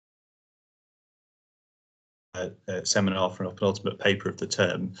seminar for our penultimate paper of the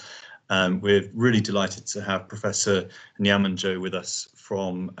term. We're really delighted to have Professor Nyamnjoh with us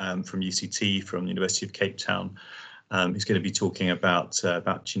from UCT, from the University of Cape Town, who's going to be talking about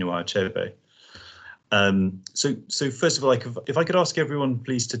Chinua Achebe. So first of all, if I could ask everyone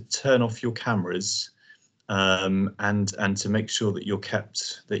please to turn off your cameras and to make sure that you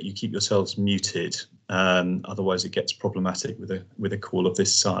keep yourselves muted. Otherwise it gets problematic with a call of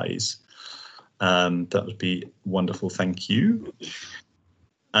this size. That would be wonderful, thank you.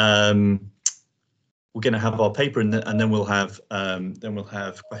 We're going to have our paper, and then we'll have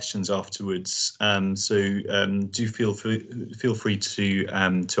questions afterwards. Do feel free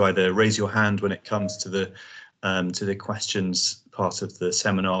to either raise your hand when it comes to the questions part of the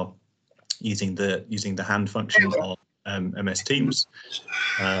seminar, using the hand function on MS Teams.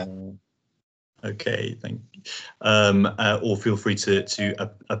 Okay, thank you. Or feel free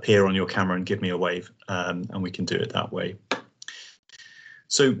to appear on your camera and give me a wave, and we can do it that way.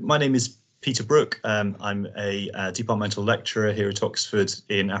 So my name is Peter Brook. I'm a departmental lecturer here at Oxford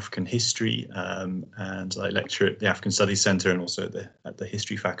in African history, and I lecture at the African Studies Centre and also at the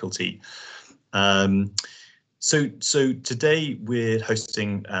history faculty. So today we're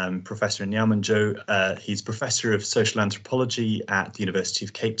hosting Professor Nyamnjoh. He's Professor of Social Anthropology at the University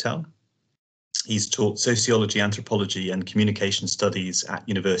of Cape Town. He's taught sociology, anthropology and communication studies at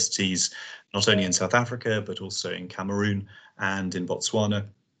universities, not only in South Africa, but also in Cameroon and in Botswana.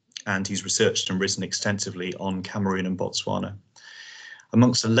 And he's researched and written extensively on Cameroon and Botswana.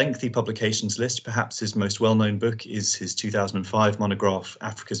 Amongst a lengthy publications list, perhaps his most well-known book is his 2005 monograph,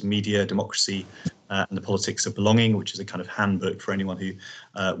 Africa's Media, Democracy and the Politics of Belonging, which is a kind of handbook for anyone who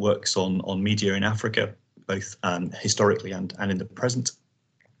works on media in Africa, both historically and in the present.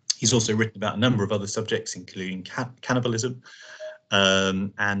 He's also written about a number of other subjects, including cannibalism.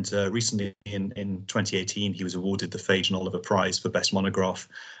 And recently in 2018, he was awarded the Phage and Oliver Prize for Best Monograph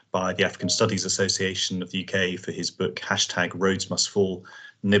by the African Studies Association of the UK for his book #Rhodes Must Fall,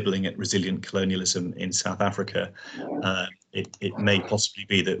 Nibbling at Resilient Colonialism in South Africa. It may possibly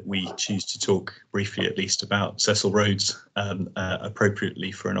be that we choose to talk briefly, at least, about Cecil Rhodes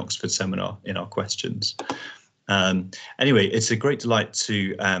appropriately for an Oxford seminar in our questions. Anyway, it's a great delight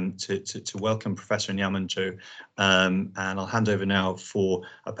to welcome Professor Nyamnjoh, and I'll hand over now for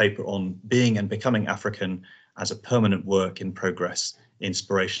a paper on being and becoming African as a permanent work in progress,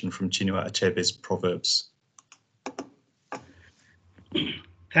 inspiration from Chinua Achebe's Proverbs.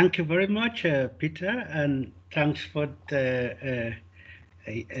 Thank you very much, Peter, and thanks for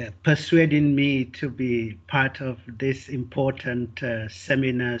persuading me to be part of this important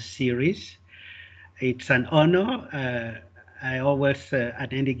seminar series. It's an honor. I always,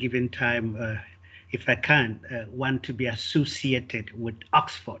 at any given time, if I can, want to be associated with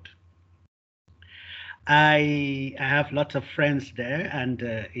Oxford. I have lots of friends there, and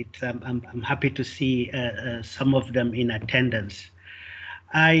I'm happy to see some of them in attendance.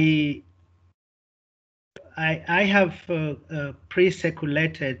 I have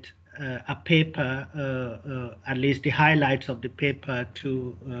pre-circulated a paper, at least the highlights of the paper,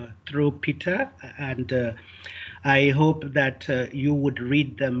 through Peter, and I hope that you would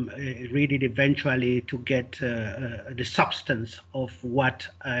read it eventually to get the substance of what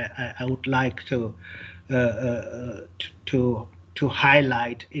I would like to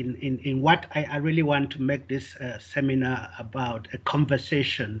highlight in what I really want to make this seminar about, a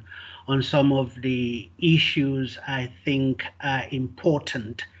conversation on some of the issues I think are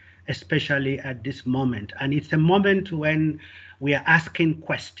important, especially at this moment. And it's a moment when we are asking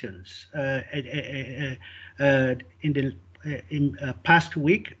questions. In past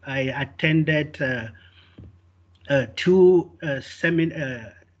week, I attended two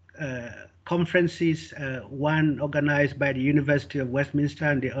conferences, one organized by the University of Westminster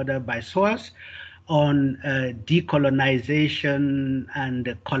and the other by SOAS, on decolonization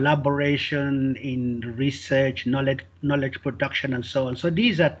and collaboration in research, knowledge production, and so on. So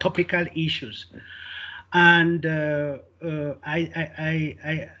these are topical issues, and I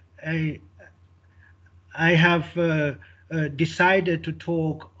have decided to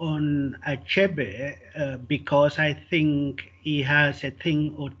talk on Achebe because I think he has a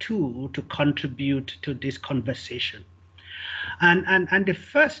thing or two to contribute to this conversation, and the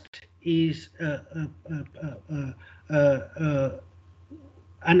first is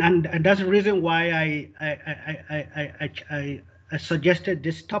and that's the reason why I suggested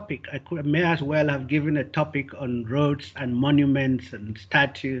this topic. I may as well have given a topic on roads and monuments and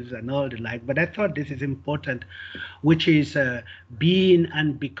statues and all the like, but I thought this is important, which is being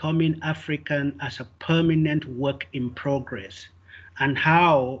and becoming African as a permanent work in progress. and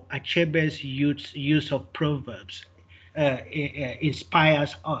how Achebe's use of Proverbs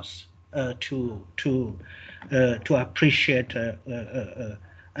inspires us to appreciate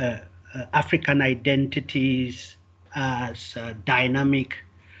African identities as dynamic,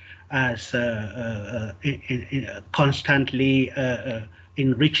 as constantly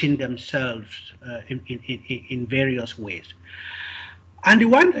enriching themselves in various ways. And the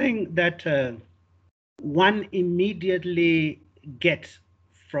one thing that one immediately gets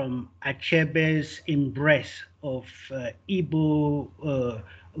from Achebe's embrace of Igbo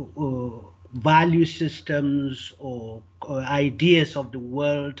value systems or ideas of the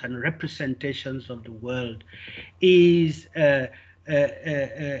world and representations of the world is the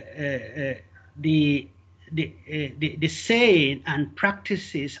saying and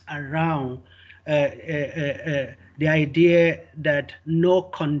practices around the idea that no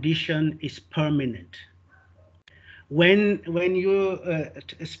condition is permanent. When you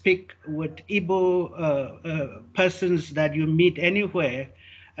speak with Igbo persons that you meet anywhere,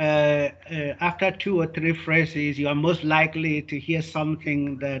 after 2 or 3 phrases, you are most likely to hear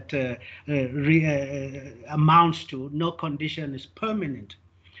something that amounts to no condition is permanent.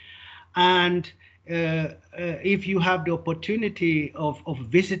 And if you have the opportunity of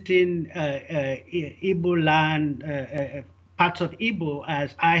visiting Igbo land, parts of Igbo,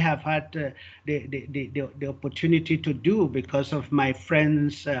 as I have had the opportunity to do because of my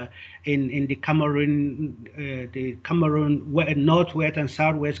friends in the Cameroon, northwest and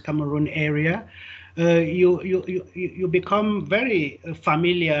southwest Cameroon area, you become very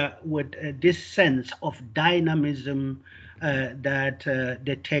familiar with this sense of dynamism that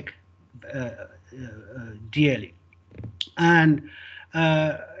they take dearly. And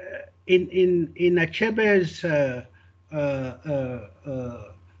in Achebe's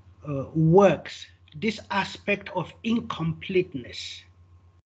works, this aspect of incompleteness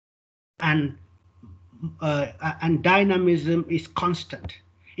and dynamism is constant.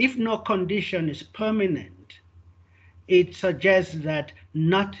 If no condition is permanent, it suggests that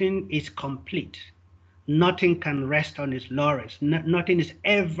nothing is complete. Nothing can rest on its laurels. Nothing is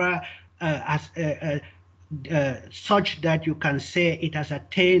ever such that you can say it has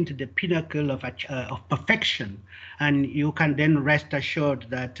attained the pinnacle of perfection, and you can then rest assured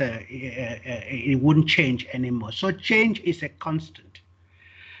that it wouldn't change anymore. So change is a constant.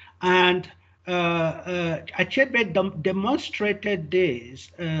 And Achebe demonstrated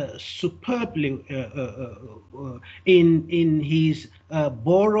this superbly in his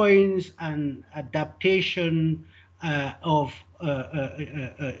borrowings and adaptation of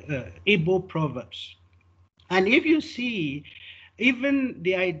Igbo proverbs. And if you see, even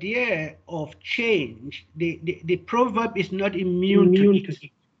the idea of change, the proverb is not immune to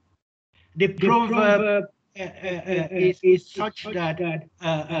it. The proverb is such that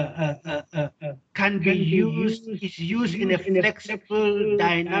can be used, is used in a flexible,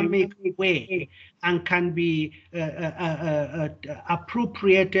 dynamic way, and can be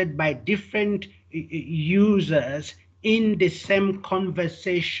appropriated by different users in the same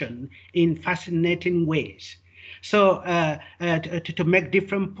conversation in fascinating ways. So to make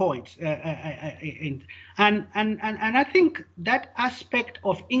different points, and I think that aspect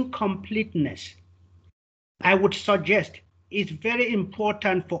of incompleteness, I would suggest, is very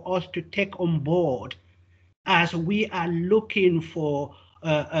important for us to take on board as we are looking for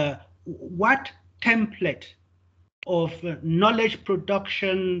what template of knowledge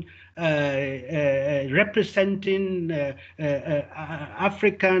production representing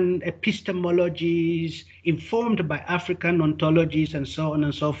African epistemologies informed by African ontologies and so on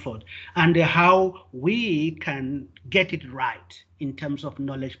and so forth, and how we can get it right in terms of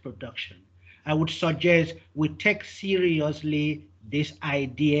knowledge production. I would suggest we take seriously this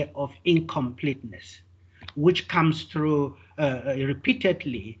idea of incompleteness, which comes through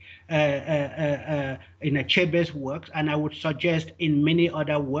repeatedly in Achebe's works, and I would suggest in many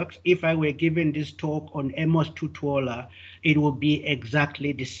other works. If I were giving this talk on Amos Tutuola, it would be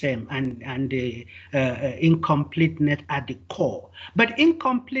exactly the same, and the incompleteness at the core. But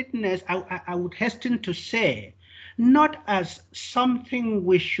incompleteness, I would hasten to say, not as something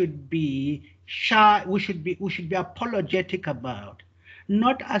we should be shy, we should be apologetic about,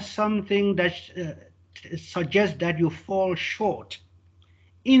 not as something that suggests that you fall short.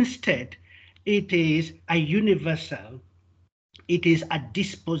 Instead, it is a universal, it is a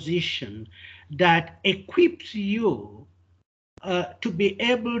disposition that equips you to be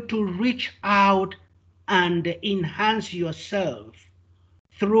able to reach out and enhance yourself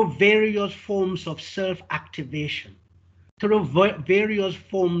through various forms of self-activation, through various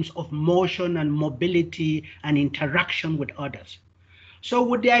forms of motion and mobility and interaction with others. So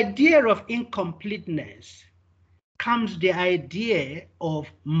with the idea of incompleteness comes the idea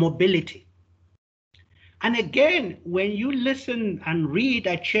of mobility. And again, when you listen and read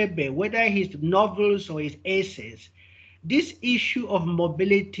Achebe, whether his novels or his essays, this issue of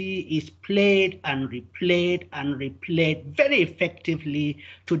mobility is played and replayed and replayed very effectively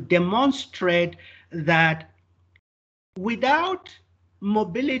to demonstrate that without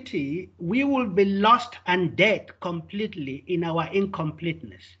mobility, we will be lost and dead completely in our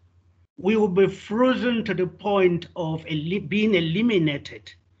incompleteness. We will be frozen to the point of being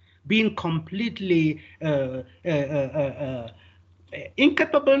eliminated, being completely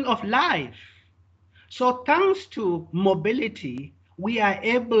incapable of life. So thanks to mobility, we are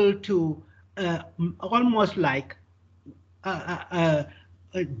able to almost like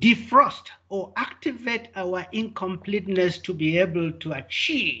defrost or activate our incompleteness to be able to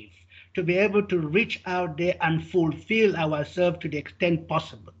achieve, to be able to reach out there and fulfill ourselves to the extent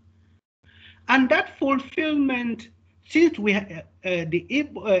possible. And that fulfillment, since we the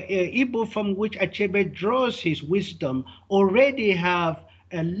Igbo from which Achebe draws his wisdom already have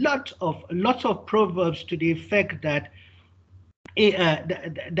a lots of proverbs to the effect that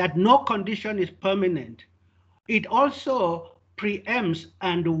that no condition is permanent. It also preempts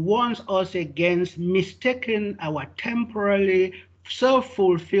and warns us against mistaking our temporary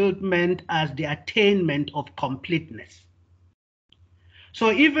self-fulfillment as the attainment of completeness.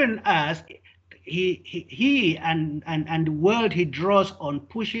 So even as he and the world he draws on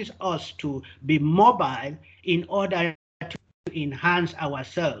pushes us to be mobile in order to enhance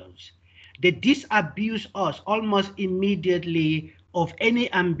ourselves, they disabuse us almost immediately of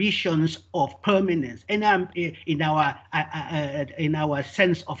any ambitions of permanence, in our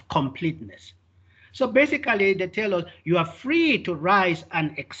sense of completeness. So basically, they tell us you are free to rise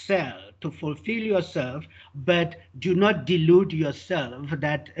and excel, to fulfill yourself, but do not delude yourself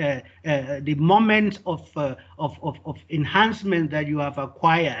that the moment of enhancement that you have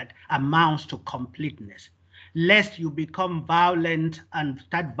acquired amounts to completeness, lest you become violent and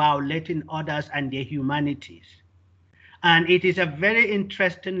start violating others and their humanities. And it is a very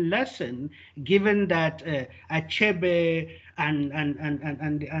interesting lesson, given that Achebe and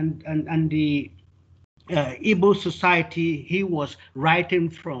the Igbo society he was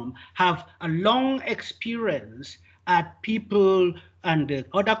writing from have a long experience at people and the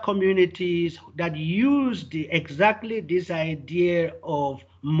other communities that use exactly this idea of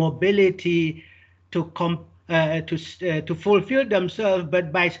mobility to fulfill themselves,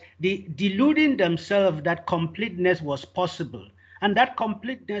 but by deluding themselves that completeness was possible. And that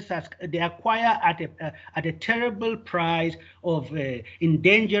completeness they acquire at a terrible price of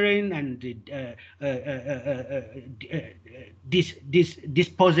endangering and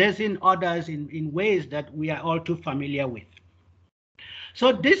dispossessing others in ways that we are all too familiar with.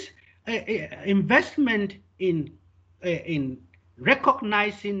 So this investment in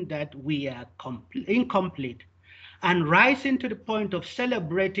recognizing that we are incomplete and rising to the point of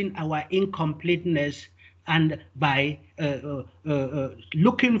celebrating our incompleteness, and by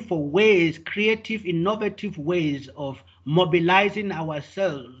looking for ways, creative, innovative ways of mobilizing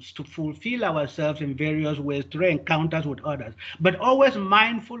ourselves to fulfill ourselves in various ways through encounters with others, but always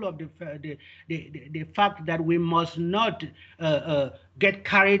mindful of the fact that we must not get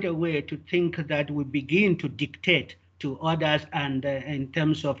carried away to think that we begin to dictate to others and in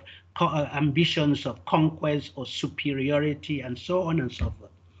terms of ambitions of conquest or superiority and so on and so forth.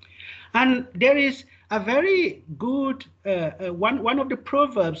 And there is a very good one of the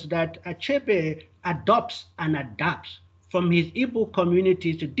proverbs that Achebe adopts and adapts from his Igbo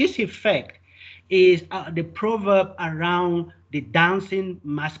community to this effect is the proverb around the dancing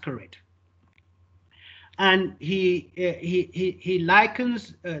masquerade. And he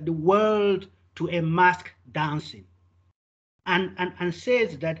likens the world to a mask dancing. And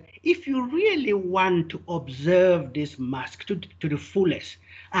says that if you really want to observe this mask to the fullest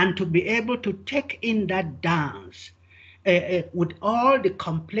and to be able to take in that dance with all the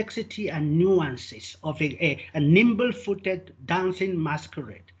complexity and nuances of a nimble-footed dancing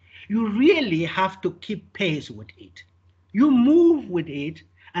masquerade, you really have to keep pace with it. You move with it,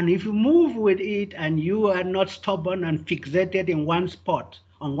 and if you move with it and you are not stubborn and fixated in one spot,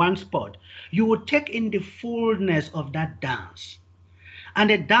 you will take in the fullness of that dance. And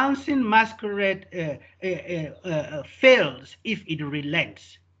the dancing masquerade fails if it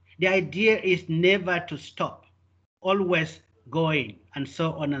relents. The idea is never to stop, always going, and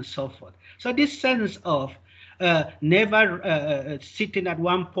so on and so forth. So this sense of never sitting at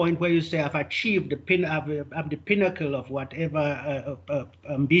one point where you say, I've achieved the pinnacle of whatever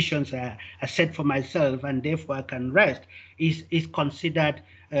ambitions I set for myself, and therefore I can rest, is considered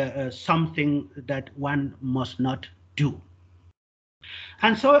something that one must not do.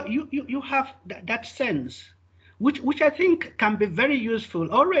 And so you have that sense, which I think can be very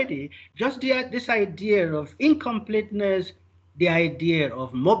useful already. Just this idea of incompleteness, the idea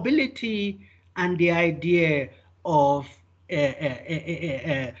of mobility, and the idea of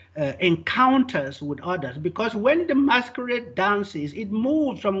encounters with others. Because when the masquerade dances, it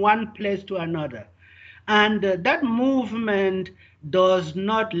moves from one place to another. And that movement does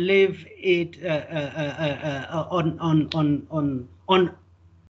not leave it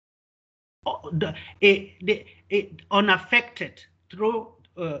unaffected through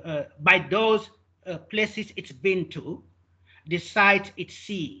by those places it's been to, the sights it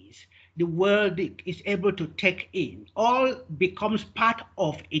sees, the world it is able to take in. All becomes part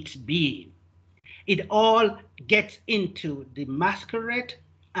of its being. It all gets into the masquerade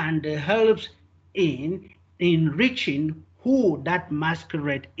and helps in enriching who that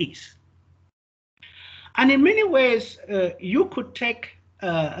masquerade is. And in many ways, you could take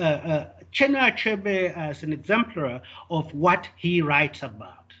Chinua Achebe as an exemplar of what he writes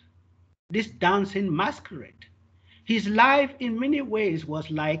about, this dancing masquerade. His life in many ways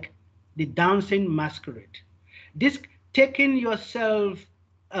was like the dancing masquerade. This taking yourself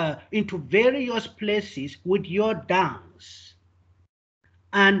into various places with your dance,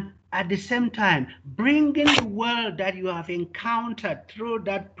 and at the same time bringing the world that you have encountered through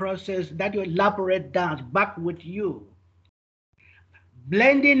that process, that your elaborate dance, back with you,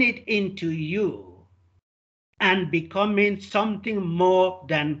 blending it into you and becoming something more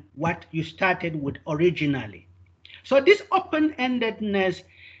than what you started with originally. So this open-endedness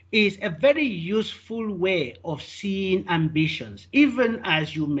is a very useful way of seeing ambitions, even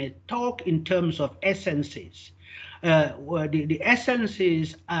as you may talk in terms of essences. The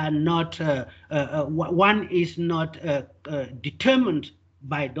essences are not, one is not determined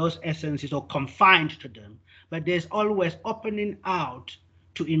by those essences or confined to them, but there's always opening out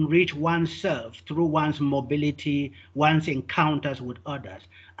to enrich oneself through one's mobility, one's encounters with others,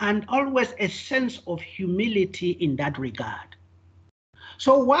 and always a sense of humility in that regard.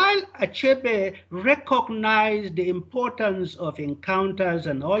 So while Achebe recognized the importance of encounters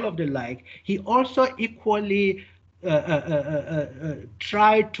and all of the like, he also equally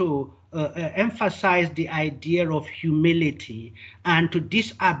tried to emphasize the idea of humility and to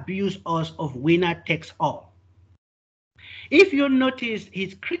disabuse us of winner takes all. If you notice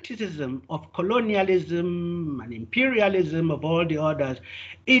his criticism of colonialism and imperialism of all the others,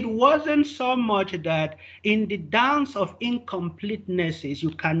 it wasn't so much that in the dance of incompletenesses,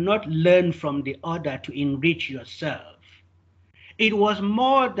 you cannot learn from the other to enrich yourself. It was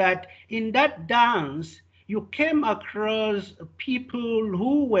more that in that dance, you came across people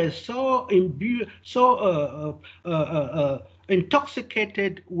who were so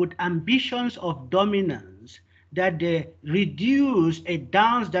intoxicated with ambitions of dominance that they reduced a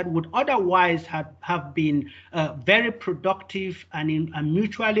dance that would otherwise have been very productive and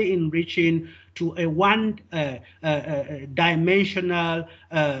mutually enriching to a one-dimensional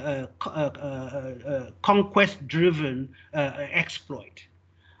conquest-driven exploit.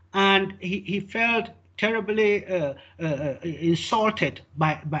 And he felt terribly insulted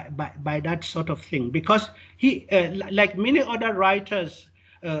by that sort of thing, because he, like many other writers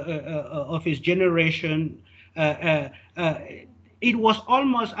of his generation, it was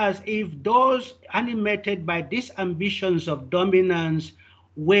almost as if those animated by these ambitions of dominance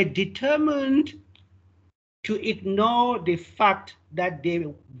were determined to ignore the fact that they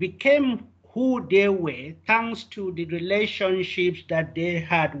became who they were thanks to the relationships that they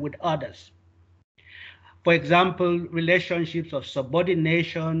had with others. For example, relationships of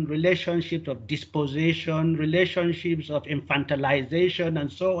subordination, relationships of disposition, relationships of infantilization, and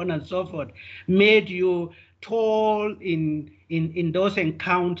so on and so forth, made you tall in those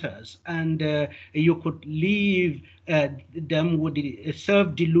encounters, and you could leave them with the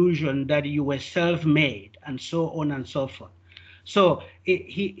self-delusion that you were self-made, and so on and so forth. So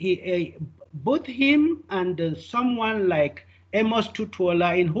both him and someone like Amos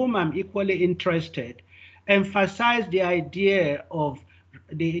Tutuola, in whom I'm equally interested, emphasize the idea of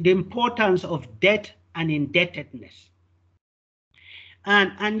the importance of debt and indebtedness.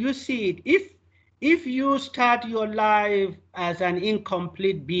 And you see it, if you start your life as an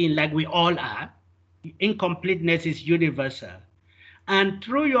incomplete being, like we all are, incompleteness is universal. And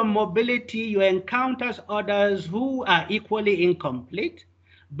through your mobility, you encounter others who are equally incomplete.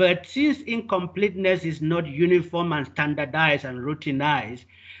 But since incompleteness is not uniform and standardized and routinized,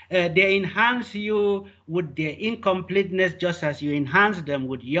 they enhance you with their incompleteness just as you enhance them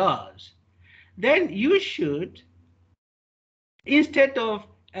with yours. Then you should instead of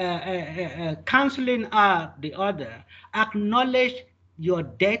canceling out the other, acknowledge your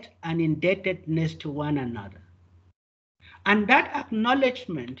debt and indebtedness to one another. And that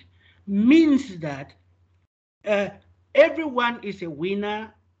acknowledgement means that everyone is a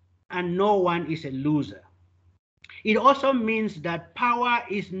winner and no one is a loser. It also means that power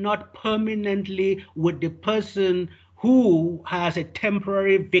is not permanently with the person who has a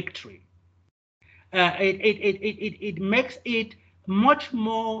temporary victory. It makes it much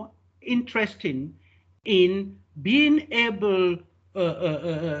more interesting in being able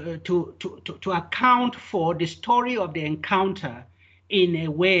to account for the story of the encounter in a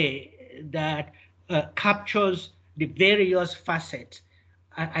way that captures the various facets.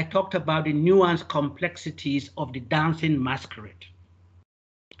 I talked about the nuanced complexities of the dancing masquerade.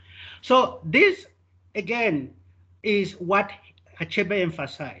 So this, again, is what Achebe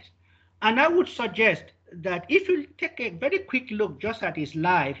emphasized. And I would suggest that if you take a very quick look just at his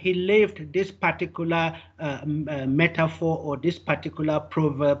life, he lived this particular metaphor or this particular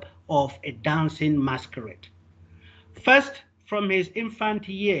proverb of a dancing masquerade. First, from his infant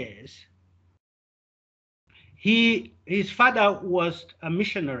years, his father was a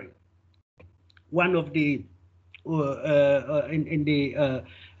missionary, one of the in the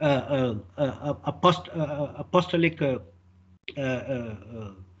apostolic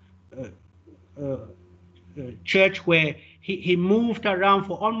church, where he moved around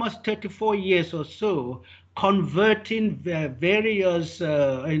for almost 34 years or so, converting various,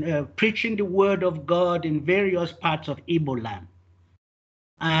 preaching the word of God in various parts of Igbo land.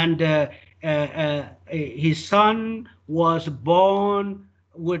 And his son was born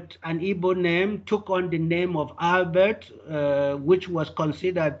with an Igbo name, took on the name of Albert, which was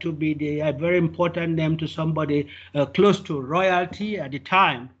considered to be a very important name to somebody close to royalty at the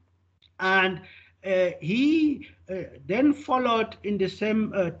time. And he then followed in the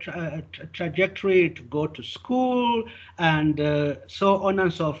same trajectory to go to school and so on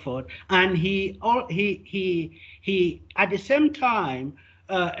and so forth. And he at the same time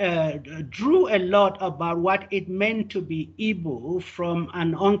drew a lot about what it meant to be Igbo from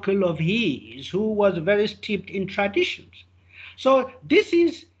an uncle of his who was very steeped in traditions. So this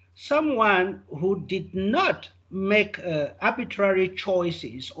is someone who did not make arbitrary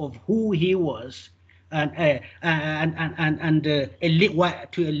choices of who he was to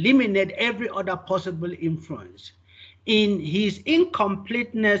eliminate every other possible influence. In his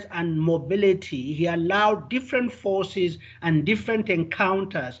incompleteness and mobility, he allowed different forces and different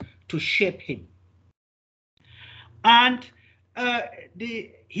encounters to shape him. And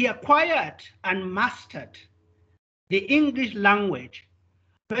he acquired and mastered the English language,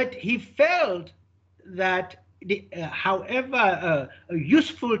 but he felt that however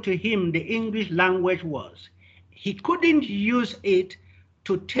useful to him the English language was, he couldn't use it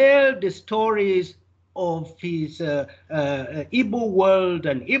to tell the stories of his Igbo world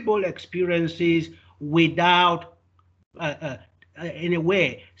and Igbo experiences without, in a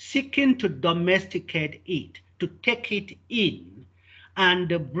way, seeking to domesticate it, to take it in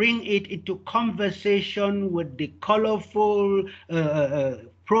and bring it into conversation with the colorful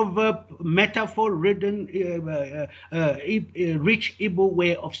proverb, metaphor-ridden, rich Igbo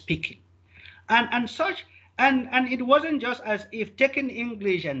way of speaking. And it wasn't just as if taking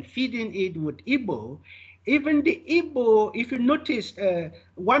English and feeding it with Igbo. Even the Igbo, if you notice,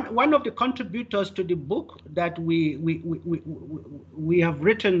 one of the contributors to the book that we have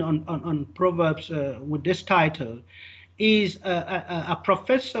written on Proverbs with this title is a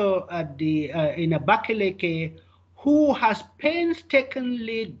professor at in Abakaliki, who has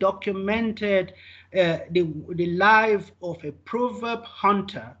painstakingly documented the life of a proverb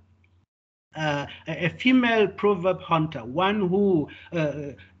hunter, a female proverb hunter, one who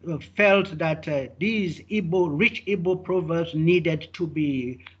felt that these rich Igbo proverbs needed to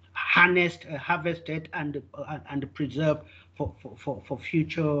be harnessed, harvested, and preserved for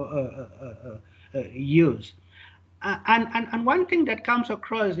future use. And one thing that comes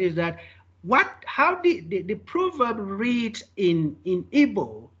across is that how the proverb reads in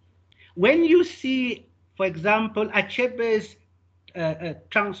Igbo, when you see, for example, Achebe's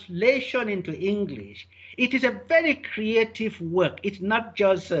translation into English, it is a very creative work. It's not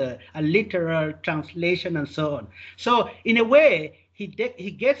just a literal translation and so on. So in a way, he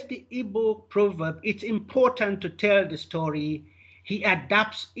gets the Igbo proverb. It's important to tell the story. He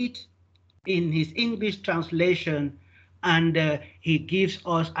adapts it in his English translation, and he gives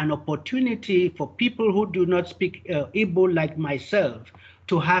us an opportunity for people who do not speak Igbo like myself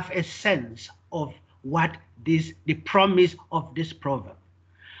to have a sense of what the promise of this proverb.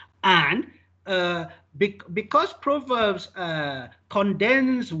 And because Proverbs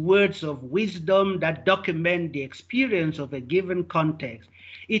condense words of wisdom that document the experience of a given context,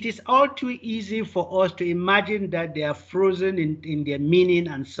 it is all too easy for us to imagine that they are frozen in their meaning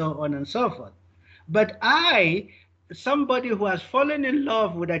and so on and so forth. But somebody who has fallen in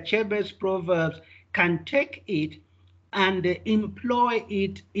love with Achebe's Proverbs, can take it and employ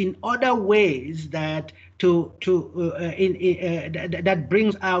it in other ways that that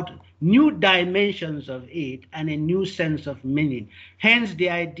brings out new dimensions of it and a new sense of meaning. Hence, the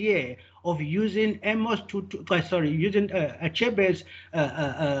idea of using using Achebe's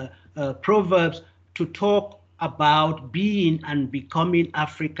Proverbs to talk about being and becoming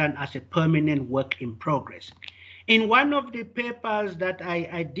African as a permanent work in progress. In one of the papers that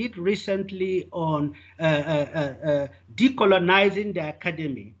I did recently on decolonizing the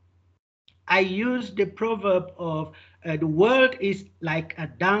academy, I used the proverb of the world is like a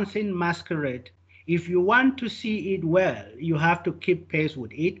dancing masquerade. If you want to see it well, you have to keep pace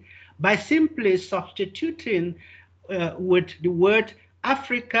with it by simply substituting with the word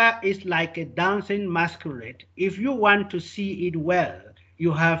Africa is like a dancing masquerade. If you want to see it well,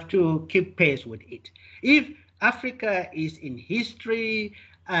 you have to keep pace with it. If Africa is in history,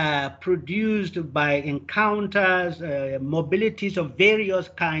 produced by encounters, mobilities of various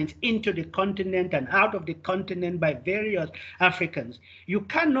kinds into the continent and out of the continent by various Africans. You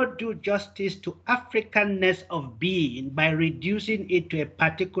cannot do justice to Africanness of being by reducing it to a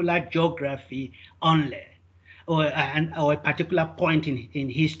particular geography only, or a particular point in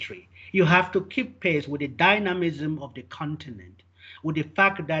history. You have to keep pace with the dynamism of the continent, with the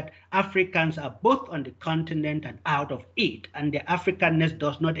fact that Africans are both on the continent and out of it, and the Africanness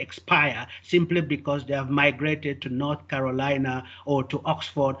does not expire simply because they have migrated to North Carolina or to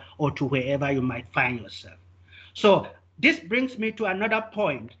Oxford or to wherever you might find yourself. So this brings me to another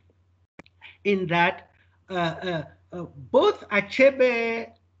point, in that both Achebe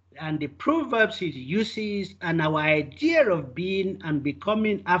and the Proverbs he uses and our idea of being and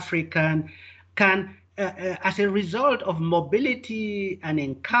becoming African can, as a result of mobility and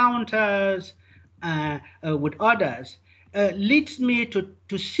encounters with others, leads me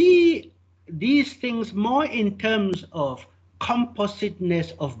to see these things more in terms of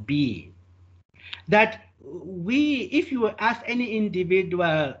compositeness of being. That if you ask any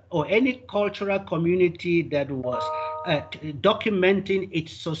individual or any cultural community that was documenting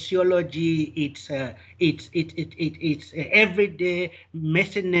its sociology, its everyday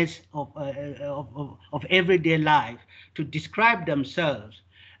messiness of everyday life, to describe themselves,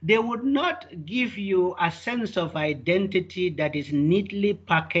 they would not give you a sense of identity that is neatly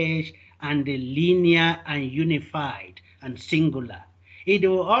packaged and linear and unified and singular. It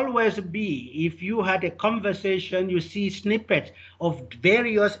will always be, if you had a conversation, you see snippets of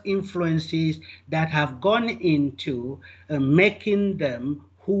various influences that have gone into making them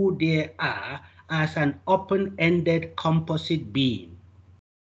who they are as an open-ended composite being.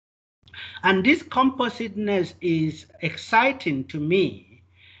 And this compositeness is exciting to me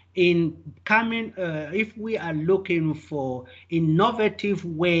in coming, if we are looking for innovative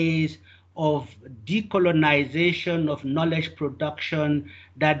ways of decolonization of knowledge production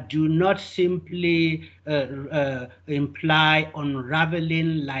that do not simply imply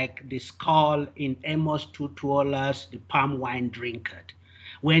unraveling like the skull in Amos Tutuola's The Palm Wine Drinkard.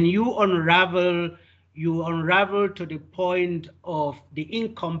 When you unravel to the point of the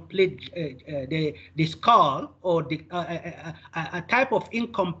incomplete, the skull, or a type of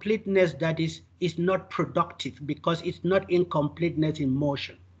incompleteness that is not productive, because it's not incompleteness in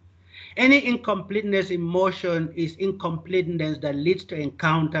motion. Any incompleteness in motion is incompleteness that leads to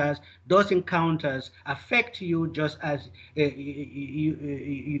encounters. Those encounters affect you just as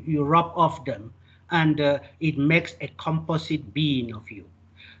you rub off them, and it makes a composite being of you.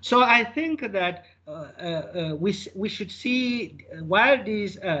 So I think that we should see, while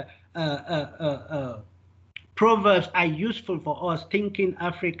these proverbs are useful for us thinking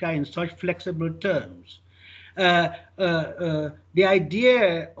Africa in such flexible terms, the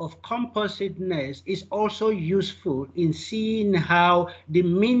idea of compositeness is also useful in seeing how the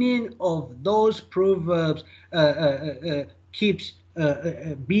meaning of those proverbs keeps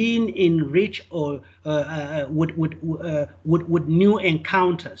being enriched or with new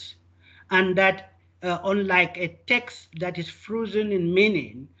encounters, and that unlike a text that is frozen in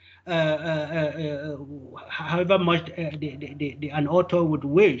meaning, however much an author would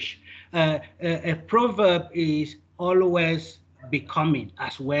wish, a proverb is always becoming,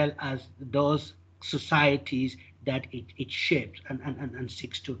 as well as those societies that it shapes and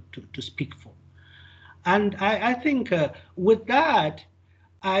seeks to speak for. And I think with that,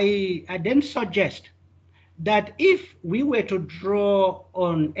 I then suggest that if we were to draw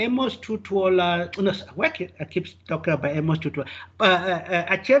on Amos Tutuola, no, I keep talking about Amos Tutuola,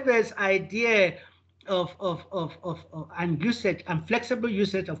 Achebe's idea of and usage and flexible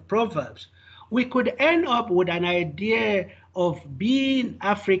usage of proverbs, we could end up with an idea of being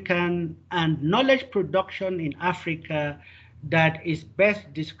African and knowledge production in Africa that is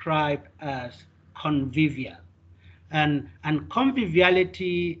best described as convivial. And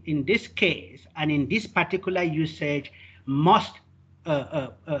conviviality in this case and in this particular usage must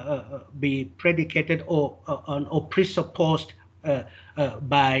be predicated or presupposed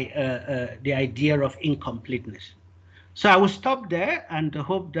by the idea of incompleteness. So I will stop there and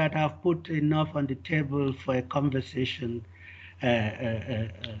hope that I've put enough on the table for a conversation in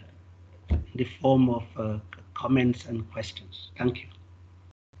the form of comments and questions. Thank you.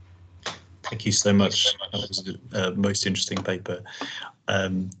 Thank you so much. That was a most interesting paper.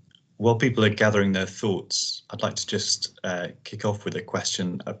 While people are gathering their thoughts, I'd like to just kick off with a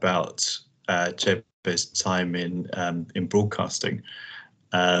question about Achebe's time in broadcasting.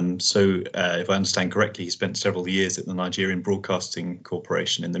 So if I understand correctly, he spent several years at the Nigerian Broadcasting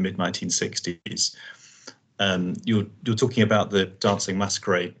Corporation in the mid-1960s. You're talking about the Dancing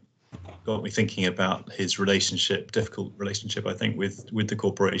Masquerade. Got me thinking about his difficult relationship, I think, with the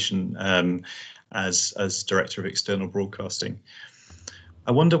corporation as director of external broadcasting.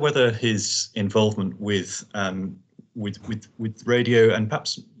 I wonder whether his involvement with radio and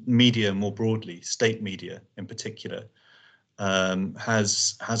perhaps media more broadly, state media in particular,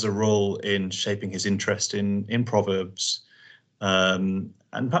 has a role in shaping his interest in proverbs, and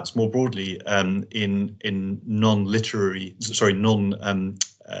perhaps more broadly in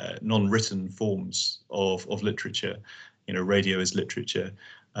non-written forms of literature, radio as literature,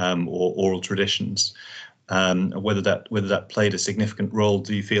 or oral traditions. Whether that played a significant role,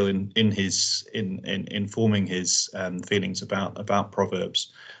 do you feel in forming his feelings about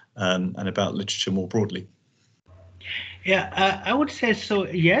proverbs and about literature more broadly? Yeah, I would say so,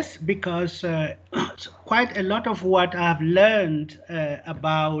 yes, because quite a lot of what I've learned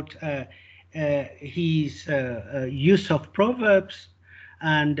about his use of proverbs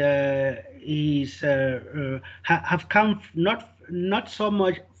and his have come not so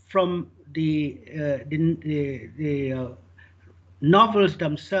much from the novels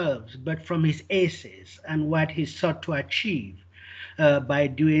themselves, but from his essays and what he sought to achieve by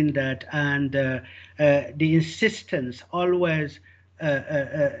doing that, and the insistence always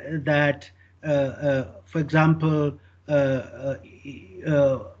that, for example,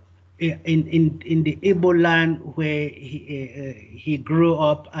 in the Igbo land where he grew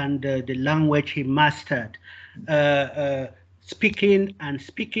up and the language he mastered, speaking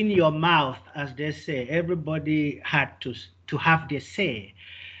your mouth, as they say, everybody had to have their say.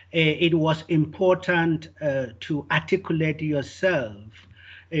 It was important to articulate yourself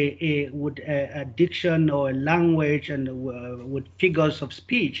with a diction or a language and with figures of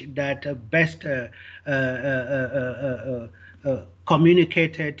speech that best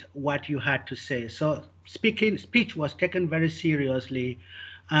communicated what you had to say. So speech was taken very seriously,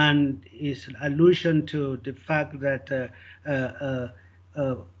 and his allusion to the fact that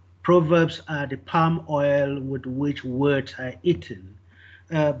proverbs are the palm oil with which words are eaten.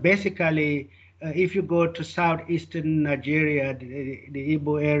 Basically, if you go to southeastern Nigeria, the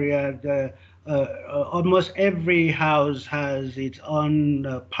Igbo area, almost every house has its own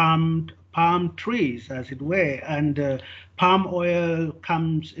palm trees, as it were, and palm oil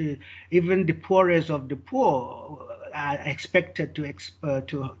comes. Even the poorest of the poor are expected to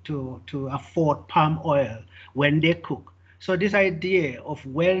afford palm oil when they cook. So this idea of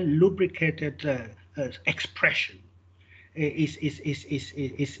well lubricated expression is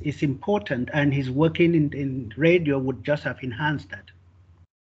important, and his working in radio would just have enhanced that.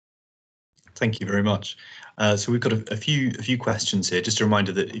 Thank you very much. So we've got a few questions here. Just a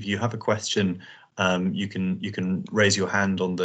reminder that if you have a question, you can raise your hand on the